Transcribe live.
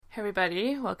Hey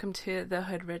everybody, welcome to the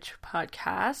HoodRich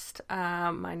podcast.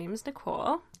 My name is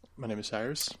Nicole. My name is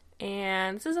Cyrus.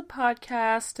 And this is a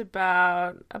podcast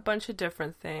about a bunch of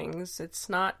different things. It's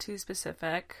not too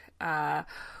specific. We're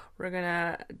going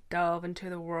to delve into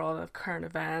the world of current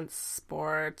events,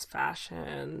 sports,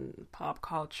 fashion, pop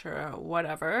culture,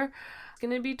 whatever. It's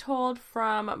going to be told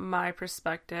from my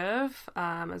perspective,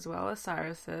 as well as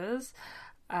Cyrus's.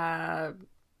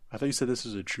 I thought you said this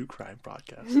was a true crime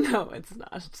podcast. No, it's not.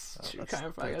 It's a true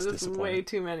crime podcast. There's way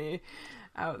too many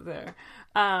out there.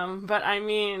 But I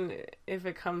mean, if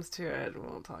it comes to it,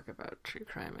 we'll talk about true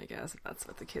crime, I guess, if that's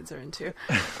what the kids are into.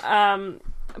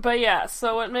 But yeah,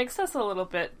 so what makes us a little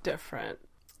bit different?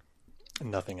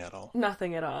 Nothing at all.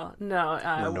 Nothing at all. No.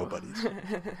 We're nobodies.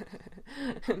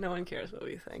 No one cares what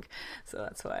we think. So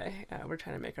that's why we're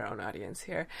trying to make our own audience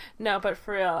here. No, but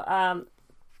for real,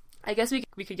 I guess we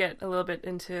could get a little bit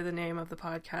into the name of the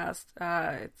podcast.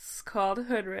 It's called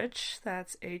HoodRich.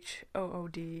 That's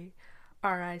HoodRich.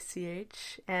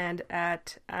 And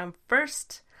at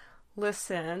first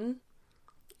listen,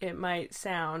 it might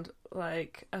sound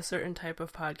like a certain type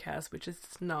of podcast, which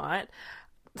it's not.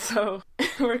 So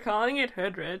we're calling it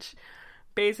HoodRich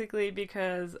basically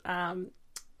because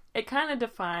it kind of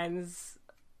defines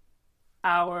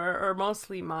or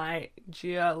mostly my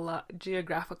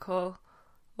geographical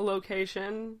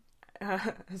location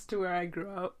as to where I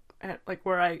grew up,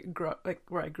 where I grew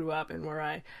up and where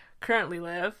I currently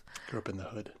live. Grew up in the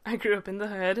hood. I grew up in the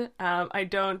hood. I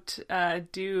don't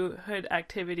do hood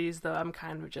activities, though. I'm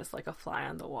kind of just like a fly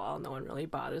on the wall. No one really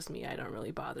bothers me. I don't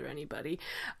really bother anybody.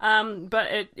 But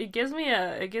it gives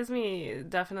me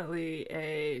definitely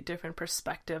a different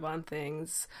perspective on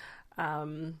things,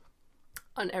 on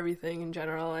everything in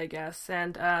general, I guess.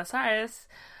 And Cyrus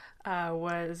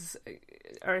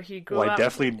he grew up... Well, I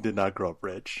definitely did not grow up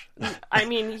rich. I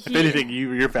mean, if anything,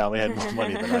 your family had more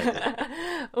money than I did.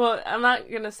 Well, I'm not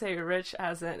gonna say rich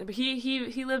as in, but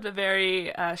he lived a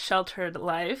very sheltered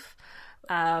life.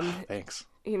 Thanks.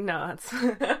 It's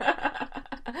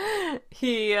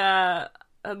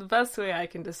the best way I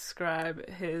can describe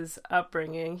his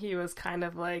upbringing, he was kind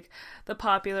of like the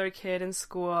popular kid in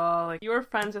school. Like, you were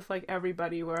friends with like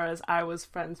everybody, whereas I was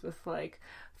friends with like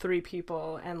 3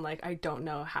 people, and like I don't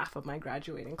know half of my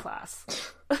graduating class.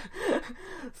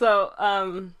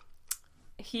 So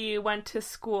he went to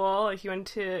school. He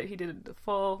did the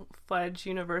full-fledged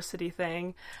university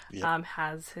thing. Yep.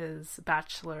 Has his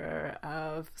bachelor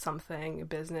of something,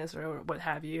 business or what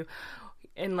have you,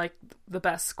 in like the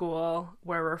best school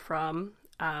where we're from.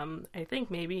 I think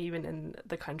maybe even in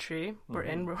the country we're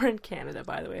in Canada,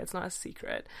 by the way. It's not a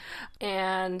secret.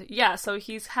 And yeah, so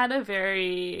he's had a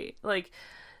very like,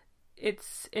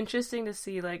 it's interesting to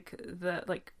see like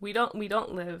we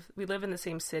live in the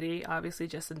same city, obviously,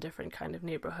 just in different kind of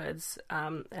neighborhoods.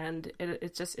 And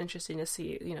it's just interesting to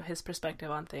see, his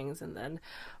perspective on things, and then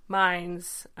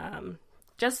mine's,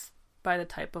 just by the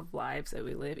type of lives that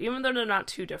we live, even though they're not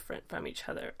too different from each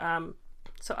other.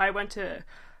 So I went to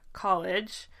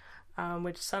college,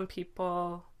 which some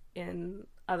people in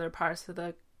other parts of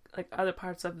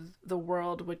the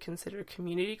world would consider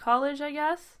community college, I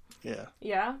guess. Yeah.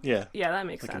 Yeah? Yeah. Yeah, that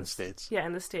makes sense. In the States. Yeah,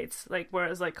 in the States. Like,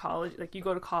 whereas like college, like you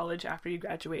go to college after you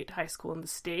graduate high school in the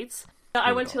States.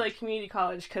 I went to like community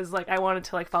college because like I wanted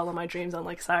to like follow my dreams on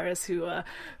like Cyrus,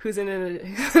 who's in a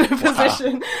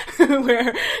position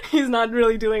where he's not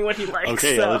really doing what he likes.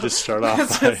 Okay, so. let's just start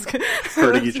off by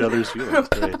hurting each other's feelings.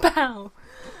 Great. Pow.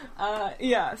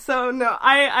 Yeah. So no,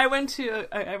 I went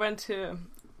to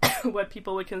what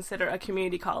people would consider a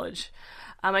community college,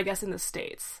 I guess in the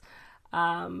States.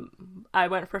 I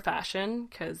went for fashion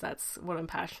because that's what I'm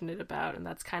passionate about, and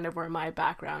that's kind of where my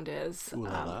background is. Ooh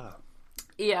la la.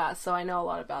 Yeah, so I know a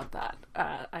lot about that.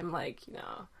 I'm like,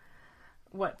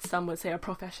 what some would say a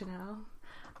professional.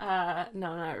 No,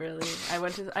 not really.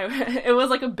 It was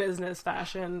like a business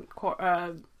fashion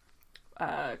course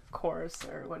or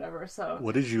whatever. So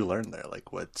what did you learn there?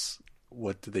 Like, what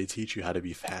did they teach you? How to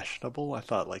be fashionable? I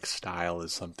thought like style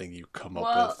is something you come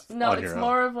up with. No, on your own.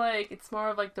 It's more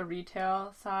of like the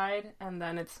retail side, and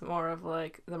then it's more of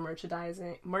like the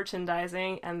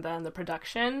merchandising, and then the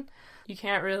production. You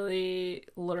can't really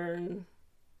learn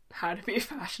how to be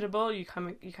fashionable. You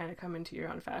kind of come into your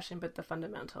own fashion, but the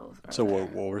fundamentals are So there.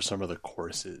 what were some of the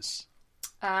courses?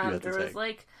 There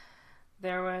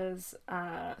was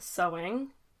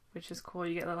sewing, which is cool.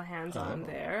 You get little hands-on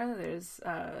there.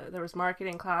 There was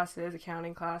marketing classes,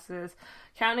 accounting classes.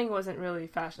 Accounting wasn't really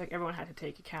fashion. Like, everyone had to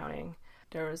take accounting.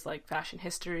 There was like fashion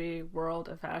history, world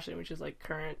of fashion, which is like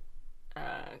current,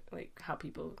 like how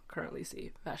people currently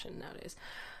see fashion nowadays.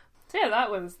 So yeah,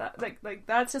 that was that. Like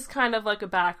that's just kind of like a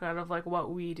background of like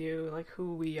what we do, like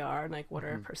who we are, and like what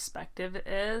our perspective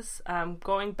is.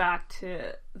 Going back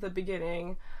to the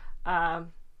beginning,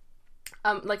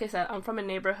 like I said, I'm from a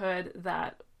neighborhood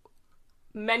that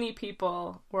many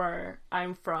people where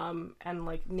I'm from and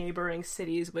like neighboring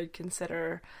cities would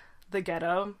consider the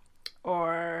ghetto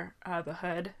or the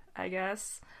hood, I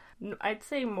guess. I'd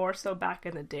say more so back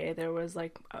in the day there was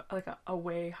like a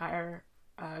way higher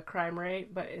crime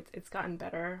rate, but it's gotten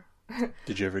better.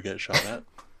 Did you ever get shot at?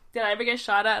 Did I ever get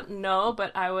shot at? No,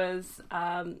 but I was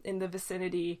in the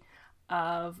vicinity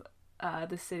of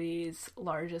the city's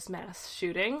largest mass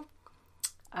shooting.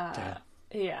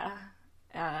 Yeah.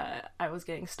 I was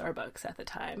getting Starbucks at the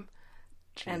time.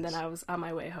 Jeez. And then I was on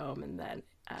my way home, and then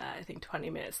I think 20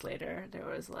 minutes later there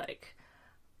was like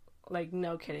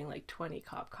no kidding, like 20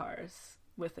 cop cars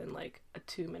within like a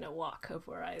 2-minute walk of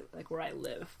where I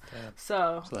live. Damn.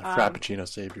 So that Frappuccino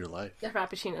saved your life. The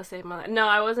Frappuccino saved my life. No,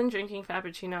 I wasn't drinking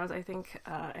Frappuccinos. I think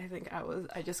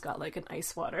I just got like an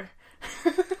ice water.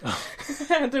 I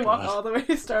had to walk all the way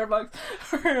to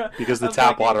Starbucks because the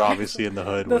tap water obviously in the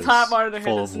hood was tap water in the hood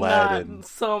full of lead and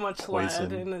so much poison.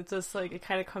 Lead, and it's just like it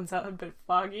kind of comes out a bit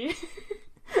foggy.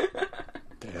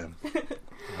 Damn.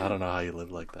 I don't know how you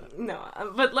live like that. No,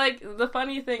 but like the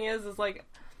funny thing is like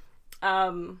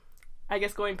I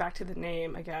guess going back to the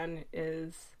name again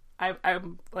is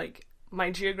I'm like my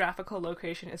geographical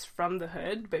location is from the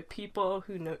hood, but people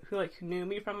who knew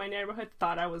me from my neighborhood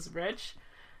thought I was rich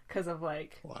because of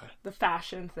like why? The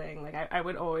fashion thing. Like I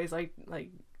would always like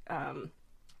I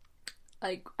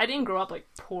didn't grow up like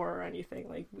poor or anything.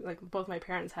 Like both my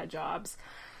parents had jobs.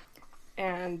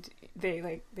 And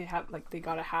they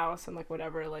got a house and like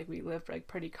whatever, like we lived like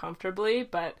pretty comfortably,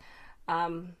 but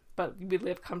we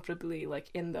lived comfortably like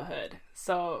in the hood.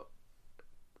 So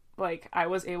like I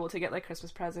was able to get like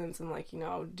Christmas presents and like, you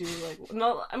know, do like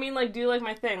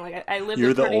my thing. Like I lived.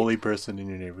 You're the only person in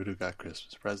your neighborhood who got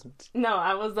Christmas presents? No,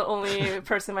 I was the only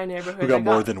person in my neighborhood who got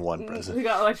more than one present. Who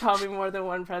got like probably more than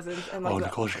one present. And like,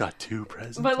 Nicole got 2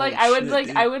 presents. But like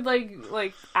I would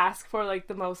ask for like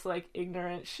the most like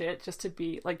ignorant shit just to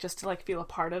feel a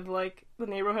part of like the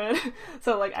neighborhood.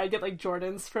 So like I get like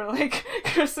Jordans for like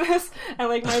Christmas and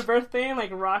like my birthday and like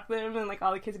rock them, and like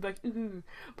all the kids would be like ooh,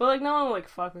 but like no one would like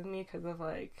fuck with me because of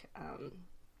like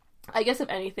I guess if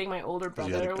anything my older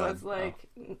brother was like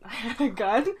I had a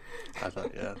gun. I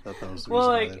thought that was the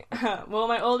well reason like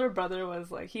my older brother was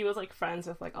like he was like friends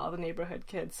with like all the neighborhood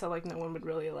kids, so like no one would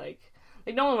really like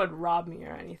no one would rob me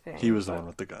or anything. He was the one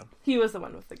with the gun. He was the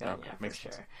one with the gun. Okay, yeah, makes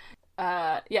for sense. Sure.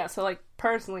 So like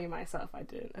personally myself, I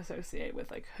didn't associate with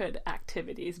like hood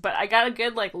activities, but I got a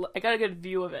good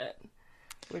view of it,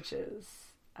 which is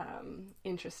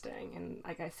interesting, and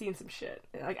like I seen some shit.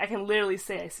 Like I can literally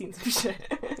say I seen some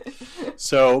shit.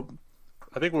 So,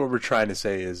 I think what we're trying to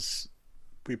say is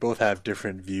we both have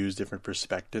different views, different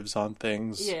perspectives on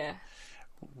things. Yeah.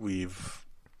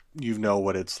 You know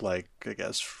what it's like, I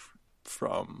guess,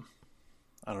 from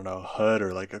I don't know, hood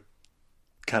or like a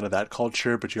kind of that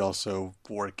culture, but you also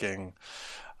working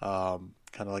kind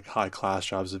of like high class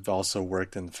jobs. Have also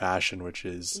worked in fashion, which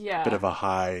is a bit of a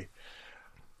higher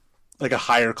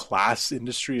class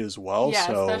industry as well. Yeah,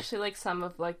 so especially like some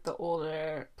of like the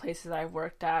older places I've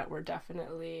worked at were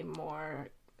definitely more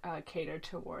catered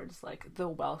towards like the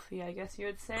wealthy, I guess you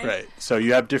would say. Right. So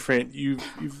you have different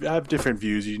different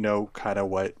views. You know kind of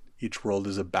what each world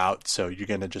is about, so you're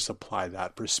gonna just apply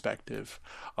that perspective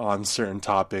on certain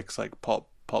topics like pulp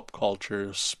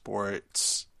culture,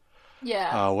 sports,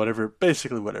 whatever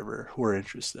we're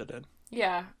interested in.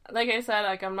 Yeah, like I said,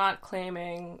 like I'm not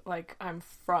claiming like I'm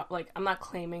not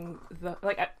claiming the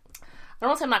like I don't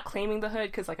want to say I'm not claiming the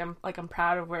hood because like I'm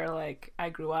proud of where like I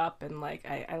grew up, and like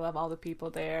I love all the people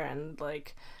there, and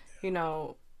like you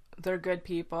know they're good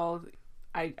people.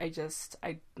 I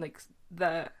like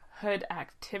the hood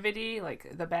activity,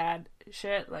 like the bad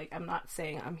shit. Like I'm not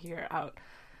saying I'm here out,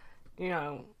 you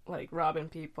know, like robbing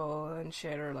people and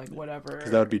shit or like whatever. Because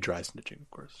that would be dry snitching,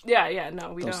 of course. Yeah,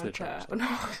 no, we don't.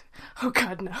 No. Oh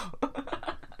God, no.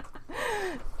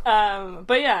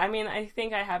 But yeah, I mean, I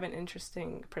think I have an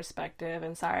interesting perspective,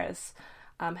 and Cyrus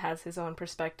has his own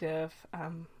perspective.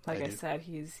 Like I said,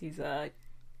 he's a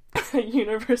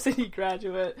university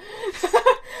graduate,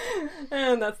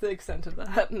 and that's the extent of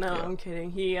that. No, yeah. I'm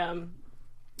kidding. He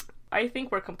I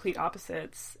think we're complete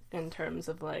opposites in terms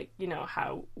of like, you know,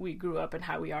 how we grew up and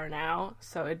how we are now.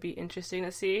 So it'd be interesting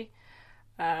to see.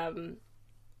 Yeah,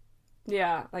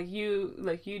 like you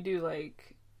do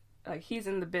like he's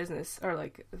in the business, or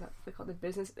like is that they call the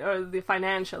business or the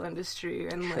financial industry,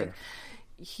 and sure. like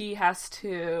he has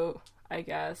to, I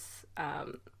guess,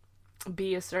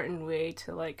 be a certain way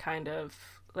to like kind of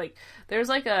like there's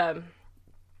like a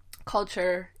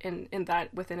culture in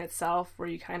that within itself where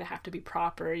you kind of have to be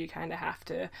proper, you kind of have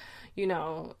to, you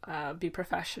know, be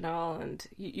professional, and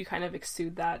you kind of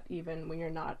exude that even when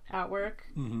you're not at work.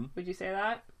 Mm-hmm. Would you say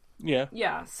that?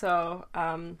 Yeah. So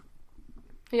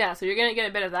so you're gonna get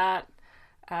a bit of that.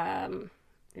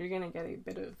 You're gonna get a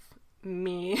bit of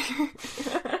me.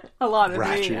 A lot of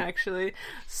ratchet. Me, actually.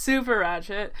 Super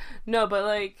ratchet. No, but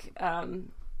like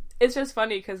it's just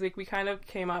funny because like we kind of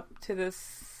came up to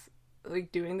this,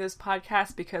 like doing this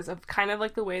podcast because of kind of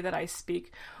like the way that I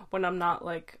speak when I'm not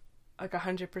like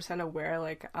 100% aware.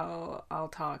 Like I'll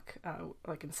talk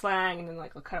like in slang, and then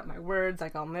like I'll cut up my words,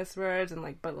 like I'll miss words, and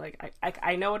like, but like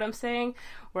I know what I'm saying,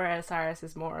 whereas Cyrus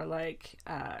is more like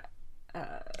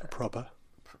proper.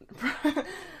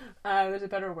 There's a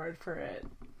better word for it.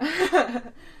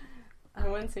 I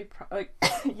wouldn't say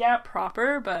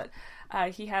proper, but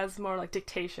he has more like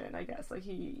dictation, I guess. Like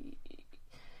do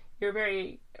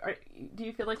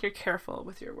you feel like you're careful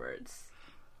with your words?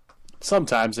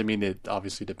 Sometimes. I mean, it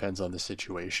obviously depends on the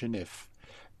situation. If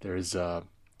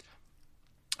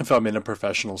I'm in a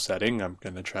professional setting, I'm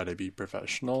going to try to be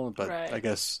professional. But right. I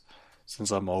guess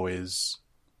since I'm always,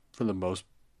 for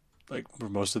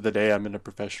most of the day, I'm in a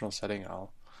professional setting,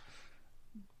 it'll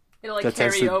like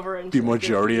carry over into the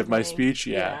majority of my speech.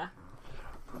 Yeah.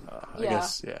 I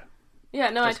guess, yeah. Yeah,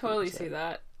 no, I totally see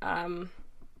that.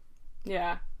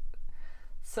 Yeah.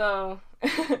 So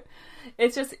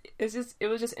it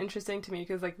was just interesting to me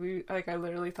because I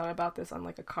literally thought about this on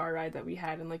like a car ride that we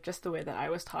had, and like just the way that I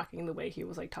was talking, the way he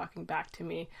was like talking back to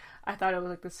me. I thought it was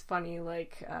like this funny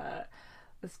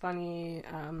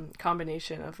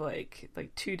combination of like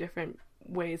two different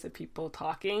ways of people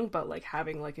talking, but like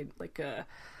having like a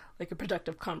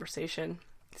productive conversation.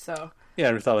 So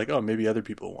yeah, we thought like, oh, maybe other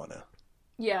people want to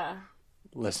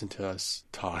listen to us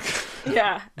talk.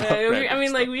 Yeah. I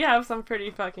mean, like, we have some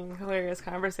pretty fucking hilarious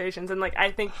conversations, and like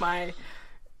I think my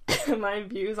my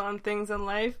views on things in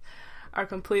life are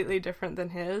completely different than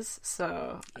his.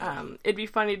 So it'd be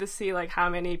funny to see like how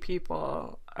many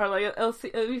people are like,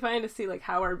 it'd be funny to see like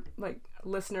how our like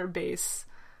listener base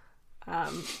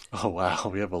oh wow,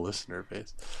 we have a listener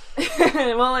base.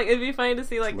 Well, like, it'd be funny to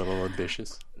see like a little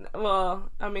ambitious.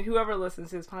 Well, I mean, whoever listens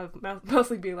to this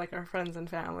mostly be like our friends and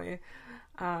family.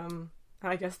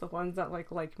 I guess the ones that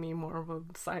like me more will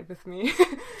side with me.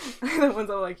 The ones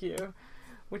that like you,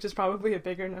 which is probably a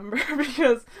bigger number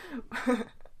because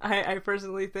I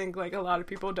personally think like a lot of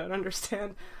people don't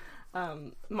understand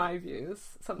my views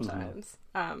sometimes.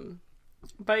 Mm-hmm.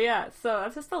 But yeah, so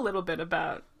that's just a little bit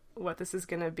about what this is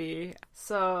gonna be.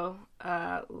 So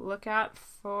look out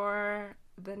for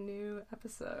the new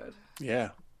episode. Yeah,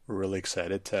 we're really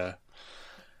excited to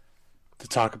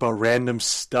talk about random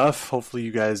stuff. Hopefully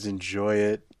you guys enjoy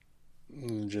it,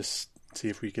 and just see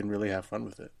if we can really have fun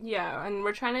with it. Yeah, and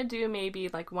we're trying to do maybe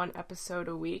like one episode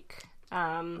a week.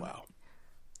 Wow.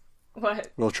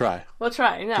 What? We'll try. No,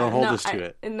 don't hold us to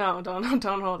it. No, don't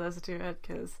hold us to it,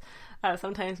 because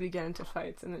sometimes we get into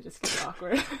fights and it just gets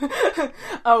awkward.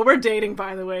 Oh, we're dating,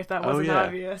 by the way, if that wasn't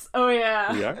obvious. Oh,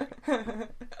 yeah. We are?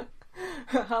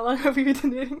 How long have we been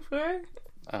dating for?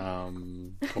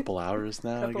 Couple hours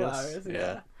now, I guess. Hours,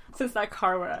 yeah. Since that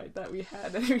car ride that we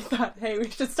had, and we thought, hey, we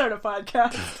should start a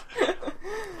podcast.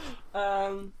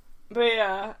 But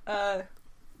yeah,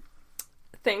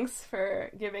 thanks for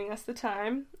giving us the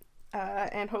time,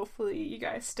 and hopefully you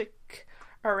guys stick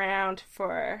around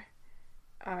for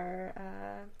our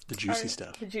the juicy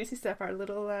stuff, our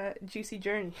little juicy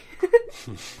journey.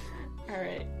 All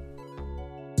right.